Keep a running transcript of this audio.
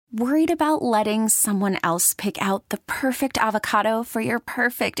Worried about letting someone else pick out the perfect avocado for your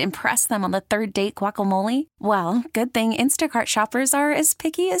perfect impress them on the third date guacamole? Well, good thing Instacart shoppers are as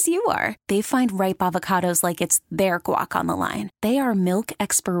picky as you are. They find ripe avocados like it's their guac on the line. They are milk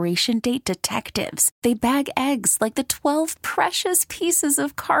expiration date detectives. They bag eggs like the 12 precious pieces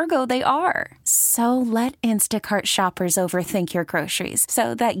of cargo they are. So let Instacart shoppers overthink your groceries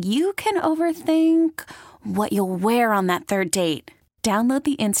so that you can overthink what you'll wear on that third date. Download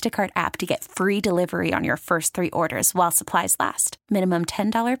the Instacart app to get free delivery on your first 3 orders while supplies last. Minimum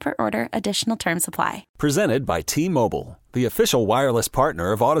 $10 per order. Additional terms apply. Presented by T-Mobile, the official wireless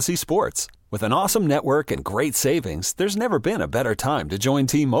partner of Odyssey Sports. With an awesome network and great savings, there's never been a better time to join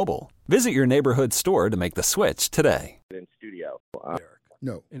T-Mobile. Visit your neighborhood store to make the switch today. In studio. Eric.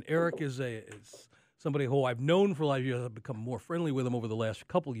 No. And Eric is somebody who I've known for a lot of years. I've become more friendly with him over the last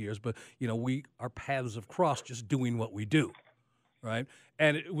couple of years, but, our paths have crossed just doing what we do. Right.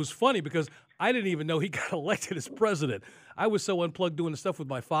 And it was funny because I didn't even know he got elected as president. I was so unplugged doing the stuff with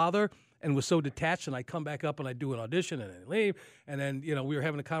my father and was so detached. And I come back up and I do an audition and I leave. And then, we were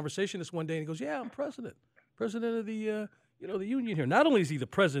having a conversation this one day and he goes, yeah, I'm president of the, the union here. Not only is he the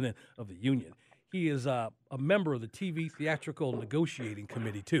president of the union, he is a member of the TV Theatrical Negotiating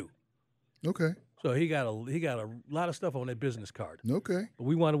Committee, too. Okay. So he got a lot of stuff on that business card. Okay. But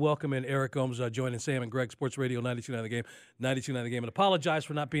we want to welcome in Eric Gomes, joining Sam and Greg, Sports Radio 92.9 The Game, 92.9 The Game, and apologize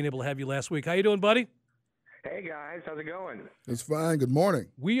for not being able to have you last week. How you doing, buddy? Hey guys, how's it going? It's fine. Good morning.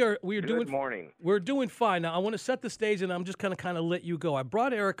 We are Good doing morning. We're doing fine. Now I want to set the stage, and I'm just kind of let you go. I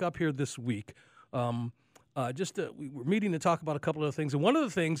brought Eric up here this week. We were meeting to talk about a couple of things, and one of the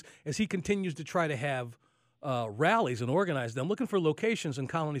things is he continues to try to have rallies and organize them. Looking for locations, in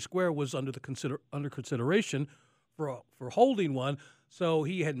Colony Square was under consideration for holding one. So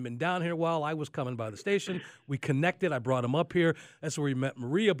he hadn't been down here while I was coming by the station. We connected. I brought him up here. That's where he met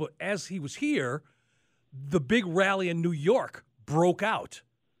Maria. But as he was here, the big rally in New York broke out.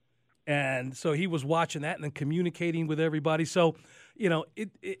 And so he was watching that and then communicating with everybody. So,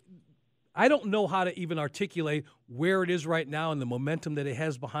 I don't know how to even articulate where it is right now and the momentum that it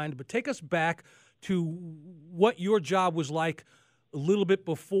has behind it. But take us back to what your job was like a little bit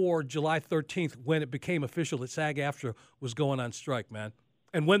before July 13th when it became official that SAG-AFTRA was going on strike, man,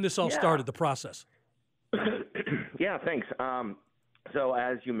 and when this all started, the process. Yeah, thanks. So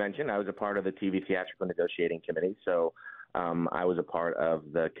as you mentioned, I was a part of the TV Theatrical Negotiating Committee. So I was a part of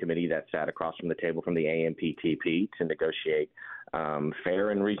the committee that sat across from the table from the AMPTP to negotiate fair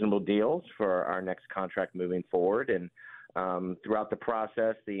and reasonable deals for our next contract moving forward. And throughout the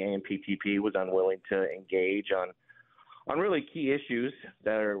process, the AMPTP was unwilling to engage on really key issues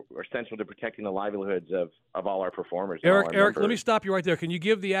that are essential to protecting the livelihoods of all our performers. Eric, let me stop you right there. Can you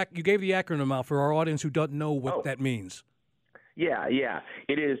give you gave the acronym out for our audience who doesn't know what that means? Yeah.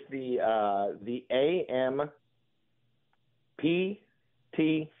 It is the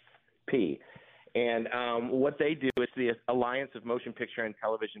AMPTP. And what they do is the Alliance of Motion Picture and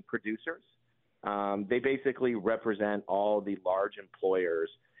Television Producers. They basically represent all the large employers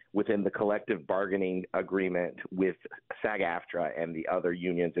within the collective bargaining agreement with SAG-AFTRA and the other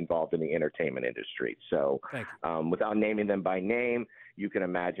unions involved in the entertainment industry. So without naming them by name, you can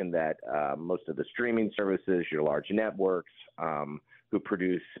imagine that most of the streaming services, your large networks who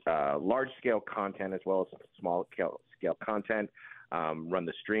produce large-scale content as well as small-scale content, run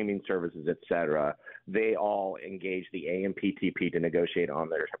the streaming services, et cetera, they all engage the AMPTP to negotiate on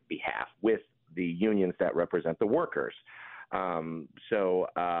their behalf with the unions that represent the workers. So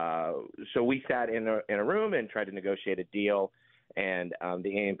we sat in a room and tried to negotiate a deal, and the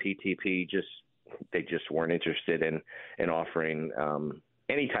AMPTP just weren't interested in offering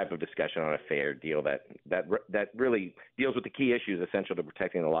any type of discussion on a fair deal that really deals with the key issues essential to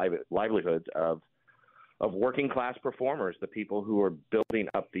protecting the livelihoods of working class performers, the people who are building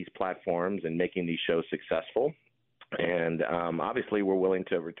up these platforms and making these shows successful. And obviously, we're willing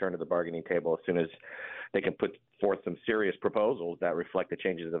to return to the bargaining table as soon as they can put forth some serious proposals that reflect the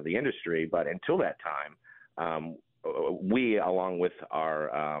changes of the industry. But until that time, we, along with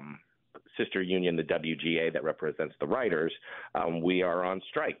our sister union, the WGA, that represents the writers, we are on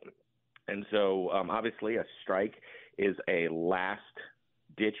strike. And so, obviously, a strike is a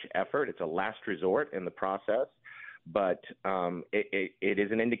last-ditch effort. It's a last resort in the process. But it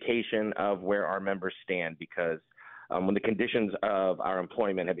is an indication of where our members stand, because when the conditions of our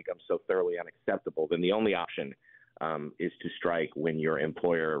employment have become so thoroughly unacceptable, then the only option is to strike when your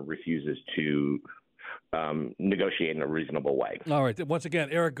employer refuses to negotiate in a reasonable way. All right. Once again,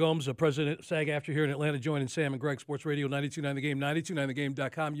 Eric Gomes, president of SAG-AFTRA here in Atlanta, joining Sam and Greg, Sports Radio 92.9 The Game,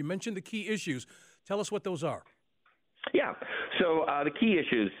 92.9thegame.com. You mentioned the key issues. Tell us what those are. Yeah. So the key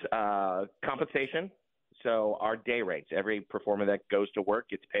issues, compensation. So our day rates, every performer that goes to work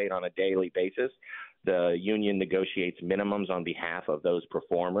gets paid on a daily basis. The union negotiates minimums on behalf of those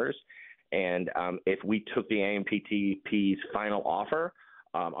performers. And if we took the AMPTP's final offer,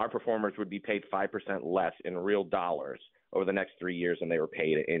 our performers would be paid 5% less in real dollars over the next 3 years than they were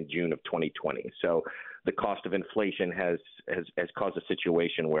paid in June of 2020. So the cost of inflation has caused a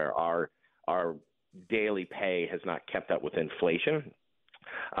situation where our daily pay has not kept up with inflation.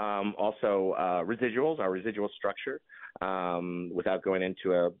 Also, residuals, our residual structure, without going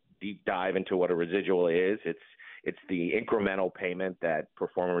into a deep dive into what a residual is, it's the incremental payment that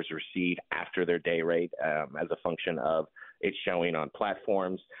performers receive after their day rate as a function of it showing on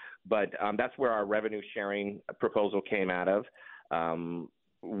platforms. But that's where our revenue sharing proposal came out of.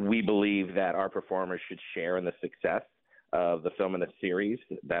 We believe that our performers should share in the success of the film and the series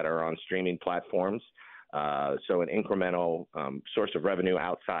that are on streaming platforms. So an incremental source of revenue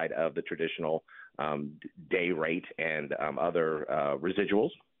outside of the traditional day rate and other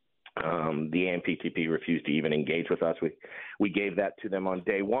residuals. The AMPTP refused to even engage with us. We gave that to them on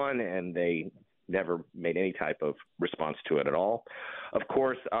day one, and they never made any type of response to it at all. Of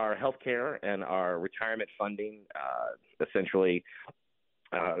course, our healthcare and our retirement funding, essentially,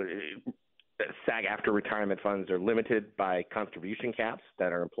 SAG-AFTRA retirement funds are limited by contribution caps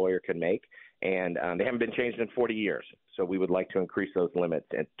that our employer can make, and they haven't been changed in 40 years. So we would like to increase those limits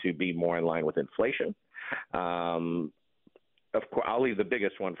and to be more in line with inflation. Of course, I'll leave the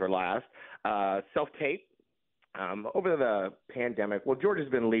biggest one for last. Self-tape. Over the pandemic, well, Georgia's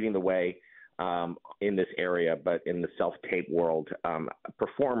been leading the way in this area, but in the self-tape world,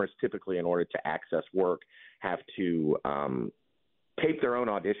 performers typically, in order to access work, have to tape their own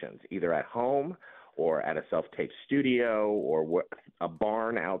auditions, either at home or at a self-tape studio or a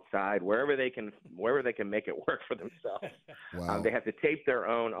barn outside, wherever they can make it work for themselves. Wow. They have to tape their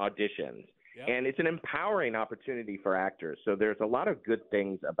own auditions. Yep. And it's an empowering opportunity for actors. So there's a lot of good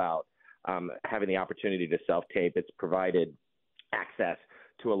things about having the opportunity to self-tape. It's provided access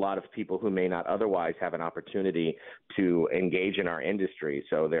to a lot of people who may not otherwise have an opportunity to engage in our industry.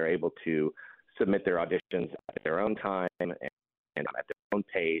 So they're able to submit their auditions at their own time and at their own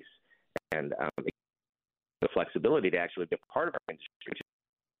pace, and the flexibility to actually be a part of our industry.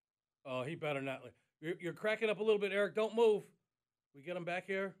 Oh, he better not. You're cracking up a little bit, Eric. Don't move. We get him back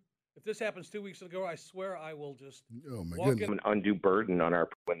here. If this happens 2 weeks ago, I swear I will just walk in. An undue burden on our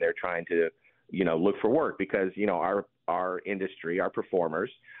when they're trying to, look for work, because our industry, our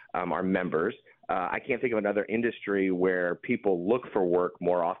performers, our members. I can't think of another industry where people look for work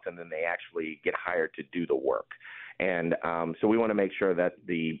more often than they actually get hired to do the work. And so we want to make sure that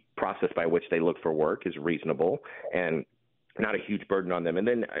the process by which they look for work is reasonable and not a huge burden on them. And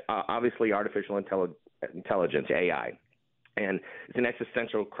then obviously artificial intelligence, AI. And it's an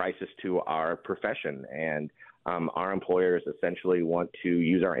existential crisis to our profession. And our employers essentially want to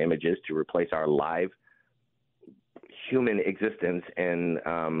use our images to replace our live human existence in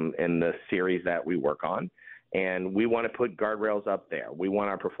the series that we work on. And we want to put guardrails up there. We want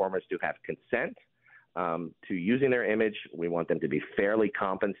our performers to have consent to using their image. We want them to be fairly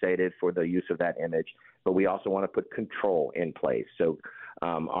compensated for the use of that image, but we also want to put control in place. So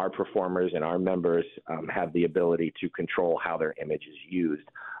our performers and our members have the ability to control how their image is used,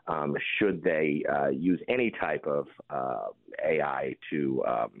 should they use any type of AI to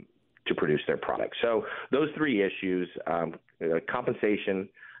produce their product. So those three issues, compensation,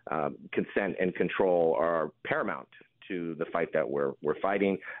 consent, and control, are paramount to the fight that we're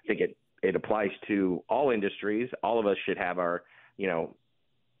fighting. I think it applies to all industries. All of us should have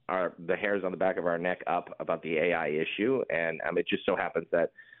the hairs on the back of our neck up about the AI issue. And it just so happens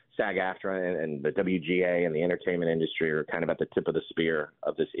that SAG-AFTRA and the WGA and the entertainment industry are kind of at the tip of the spear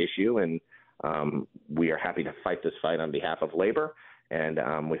of this issue. And we are happy to fight this fight on behalf of labor. And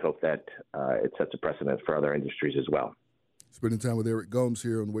we hope that it sets a precedent for other industries as well. Spending time with Eric Gomes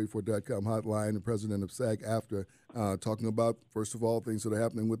here on the WaitFor.com hotline, the president of SAG-AFTRA, talking about, first of all, things that are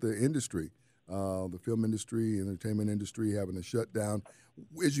happening with the industry, the film industry, entertainment industry having a shutdown.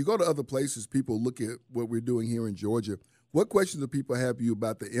 As you go to other places, people look at what we're doing here in Georgia. What questions do people have for you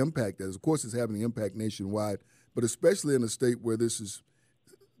about the impact that, of course, it's having an impact nationwide, but especially in a state where this is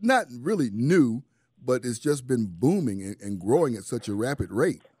not really new, but it's just been booming and growing at such a rapid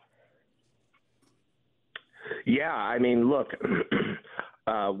rate? Yeah, I mean, look,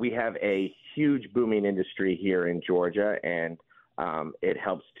 we have a huge booming industry here in Georgia, and It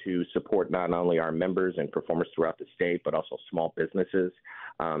helps to support not only our members and performers throughout the state, but also small businesses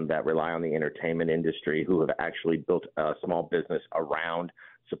that rely on the entertainment industry who have actually built a small business around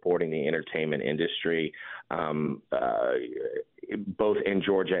supporting the entertainment industry. Both in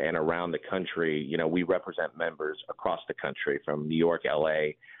Georgia and around the country, we represent members across the country from New York,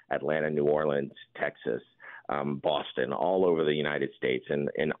 LA, Atlanta, New Orleans, Texas, Boston, all over the United States.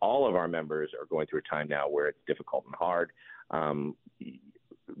 And all of our members are going through a time now where it's difficult and hard.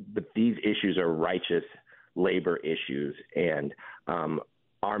 But these issues are righteous labor issues, and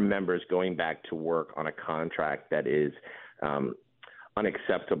our members going back to work on a contract that is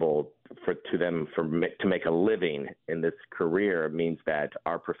unacceptable to them to make a living in this career means that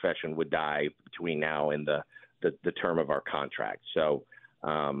our profession would die between now and the term of our contract. So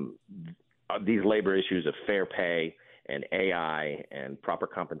these labor issues of fair pay and AI and proper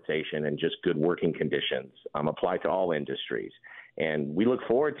compensation and just good working conditions apply to all industries. And we look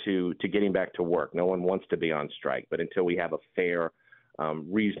forward to getting back to work. No one wants to be on strike, but until we have a fair,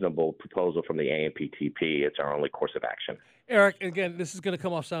 reasonable proposal from the AMPTP, it's our only course of action. Eric, again, this is going to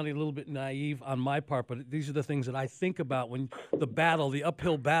come off sounding a little bit naive on my part, but these are the things that I think about when the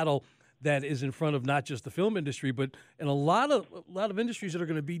uphill battle that is in front of not just the film industry, but in a lot of industries that are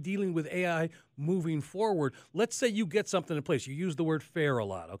going to be dealing with AI moving forward. Let's say you get something in place. You use the word fair a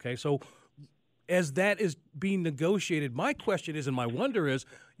lot, okay? So as that is being negotiated, my question is, and my wonder is,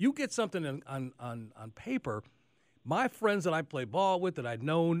 you get something on paper. My friends that I play ball with, that I've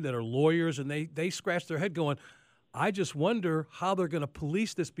known, that are lawyers, and they scratch their head going, I just wonder how they're going to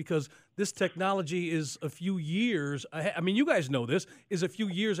police this, because this technology is a few years ahead. I mean, you guys know this is a few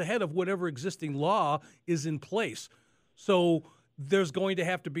years ahead of whatever existing law is in place. So there's going to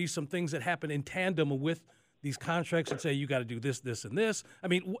have to be some things that happen in tandem with these contracts and say, you got to do this, this, and this. I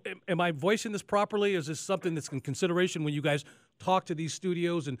mean, am I voicing this properly? Is this something that's in consideration when you guys talk to these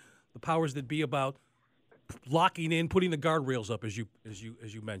studios and the powers that be about locking in, putting the guardrails up, as you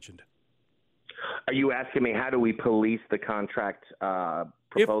mentioned? Are you asking me how do we police the contract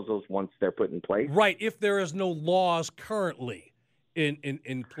proposals once they're put in place? Right. If there is no laws currently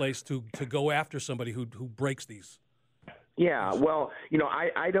in place to go after somebody who breaks these. Yeah. Well,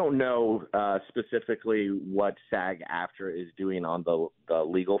 I don't know specifically what SAG-AFTRA is doing on the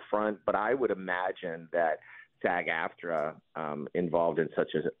legal front, but I would imagine that SAG-AFTRA, involved in such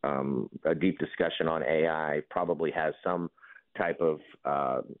a deep discussion on AI, probably has some type of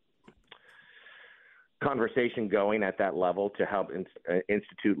conversation going at that level to help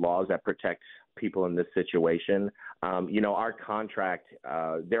institute laws that protect people in this situation. Our contract,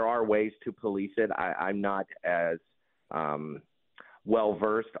 there are ways to police it. I'm not as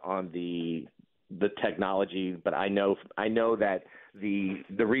well-versed on the technology, but I know that the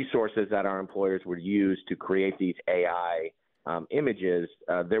resources that our employers would use to create these AI images,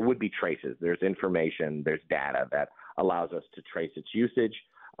 there would be traces. There's information, there's data that allows us to trace its usage.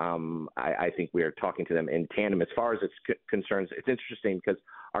 I think we are talking to them in tandem. As far as it's concerns, it's interesting because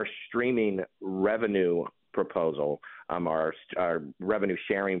our streaming revenue proposal, our revenue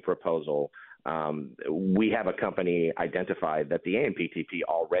sharing proposal, we have a company identified that the AMPTP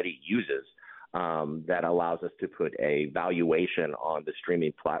already uses that allows us to put a valuation on the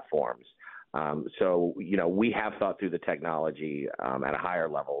streaming platforms. So, we have thought through the technology at a higher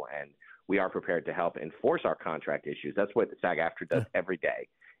level, and we are prepared to help enforce our contract issues. That's what SAG-AFTRA does every day,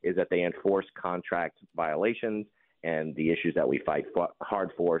 is that they enforce contract violations and the issues that we fight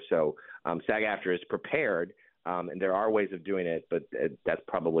hard for. So SAG-AFTRA is prepared, and there are ways of doing it, but that's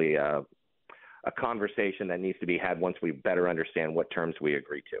probably a conversation that needs to be had once we better understand what terms we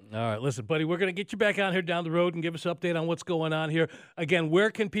agree to. All right, listen, buddy, we're going to get you back on here down the road and give us an update on what's going on here. Again, where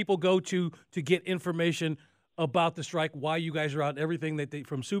can people go to get information about the strike, why you guys are out, everything that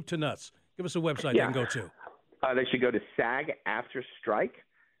from soup to nuts? Give us a website they can go to. They should go to SAG-AFTRA Strike,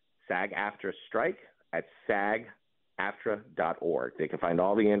 SAG-AFTRA Strike at SAG-AFTRA.org. They can find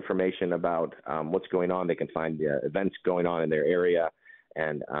all the information about what's going on. They can find the events going on in their area,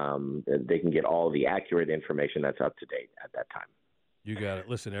 and they can get all the accurate information that's up to date at that time. You got it.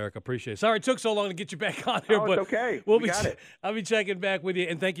 Listen, Eric, appreciate it. Sorry it took so long to get you back on here. But it's okay. I'll be checking back with you,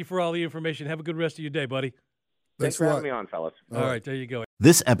 and thank you for all the information. Have a good rest of your day, buddy. Thanks for having me on, fellas. All right, there you go.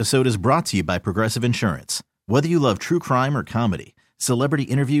 This episode is brought to you by Progressive Insurance. Whether you love true crime or comedy, celebrity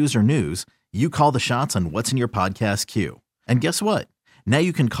interviews or news, you call the shots on what's in your podcast queue. And guess what? Now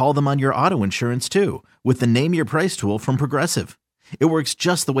you can call them on your auto insurance too with the Name Your Price tool from Progressive. It works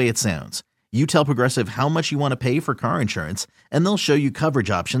just the way it sounds. You tell Progressive how much you want to pay for car insurance, and they'll show you coverage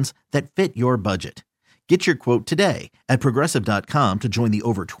options that fit your budget. Get your quote today at Progressive.com to join the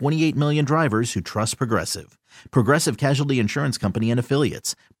over 28 million drivers who trust Progressive. Progressive Casualty Insurance Company and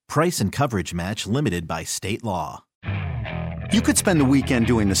Affiliates. Price and coverage match limited by state law. You could spend the weekend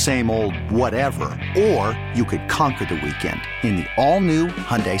doing the same old whatever, or you could conquer the weekend in the all-new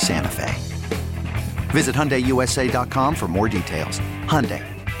Hyundai Santa Fe. Visit HyundaiUSA.com for more details. Hyundai,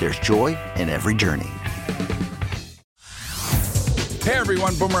 there's joy in every journey. Hey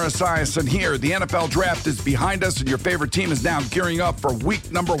everyone, Boomer Esiason here. The NFL Draft is behind us and your favorite team is now gearing up for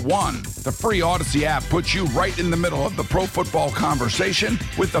week number 1. The free Odyssey app puts you right in the middle of the pro football conversation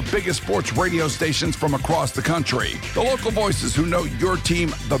with the biggest sports radio stations from across the country. The local voices who know your team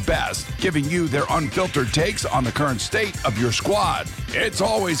the best, giving you their unfiltered takes on the current state of your squad. It's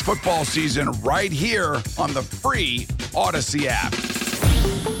always football season right here on the free Odyssey app.